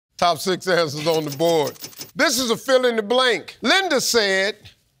Top 6 answers on the board. This is a fill in the blank. Linda said,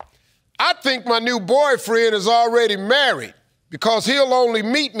 I think my new boyfriend is already married because he'll only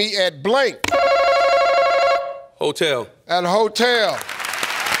meet me at blank. Hotel. At a hotel.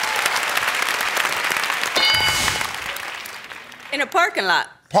 In a parking lot.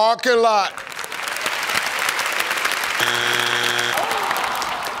 Parking lot.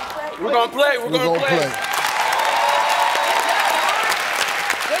 We're gonna play. We're gonna play.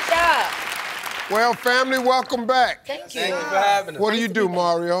 Good job. Well, family, welcome back. Thank you. Thank you for having us. What do you do,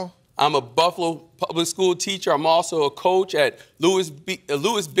 Mario? I'm a Buffalo public school teacher. I'm also a coach at Lewis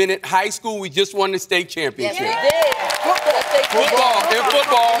Bennett High School. We just won the state championship. Yes, we did. Football.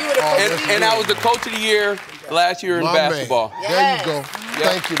 Oh, and I was the coach of the year last year in basketball. Man. There you go.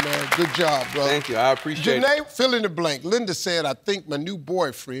 Yep. Thank you, man. Good job, brother. Thank you. I appreciate it. Janae, fill in the blank. Linda said, I think my new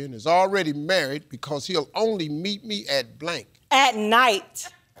boyfriend is already married because he'll only meet me at blank. At night.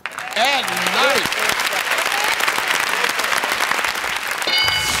 At night.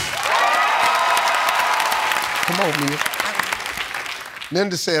 Come on, Mia.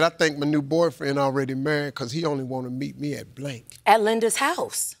 Linda said, I think my new boyfriend already married because he only want to meet me at blank. At Linda's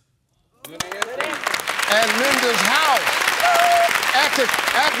house. At Linda's house.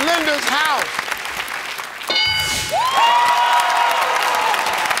 At Linda's house.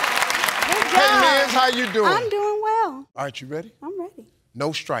 Good job. Hey, Liz, how you doing? I'm doing well. All right, you ready? I'm ready.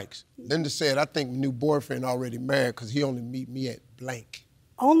 No strikes. Linda said, I think my new boyfriend already married because he only meet me at blank.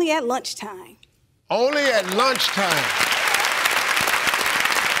 Only at lunchtime. Only at lunchtime.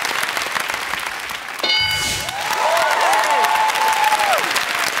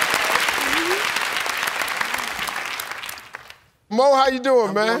 Mo, how you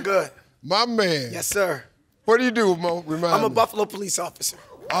doing, man? I'm doing good. My man. Yes, sir. What do you do, Mo? Remind I'm a me. Buffalo police officer.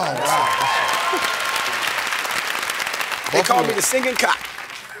 Oh, wow. They call me the singing cop.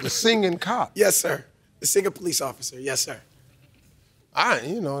 The singing cop? Yes, sir. The singing police officer. Yes, sir.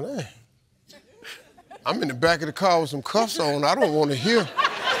 You know that. I'm in the back of the car with some cuffs on. I don't want to hear.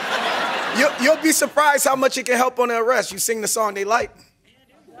 You'll be surprised how much it can help on the arrest. You sing the song they like.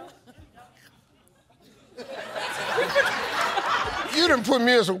 You done put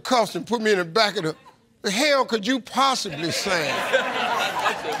me in some cuffs and put me in the back of the hell could you possibly sing?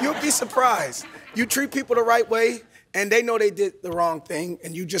 You'll be surprised. You treat people the right way, and they know they did the wrong thing,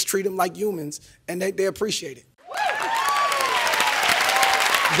 and you just treat them like humans, and they appreciate it.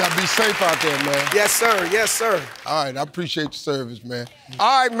 You gotta be safe out there, man. Yes, sir. Yes, sir. All right, I appreciate your service, man.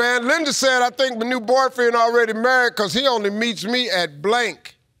 All right, man. Linda said, I think my new boyfriend already married because he only meets me at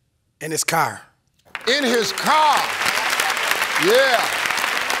blank. In his car. In his car. Yeah.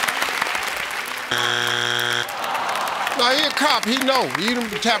 Now, he a cop. He know. He done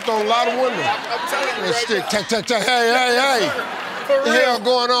tapped on a lot of windows. I'm telling you right stick, now. tack, tack, tack. Hey. What the hell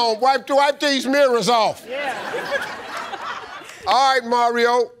going on? Wipe these mirrors off. Yeah. All right,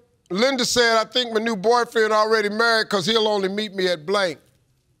 Mario. Linda said, I think my new boyfriend already married because he'll only meet me at blank.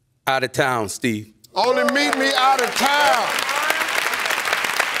 Out of town, Steve. Only meet me out of town.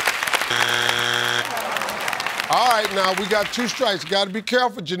 All right, now, we got 2 strikes. Got to be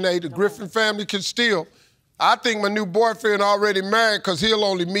careful, Janae. The Griffin family can steal. I think my new boyfriend already married because he'll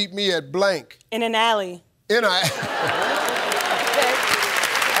only meet me at blank. In an alley. In a... All right.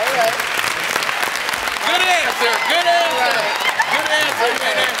 Good answer. Good answer. Good answer,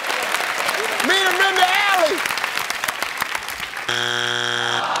 man. Meet him in the alley.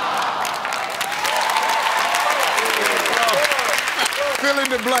 Fill in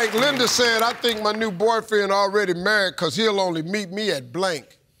the blank. Linda said, I think my new boyfriend already married because he'll only meet me at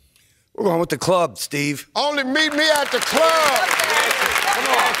blank. We're going with the club, Steve. Only meet me at the club. Come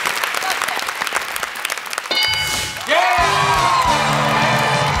on.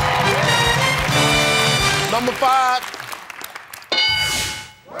 Number 5.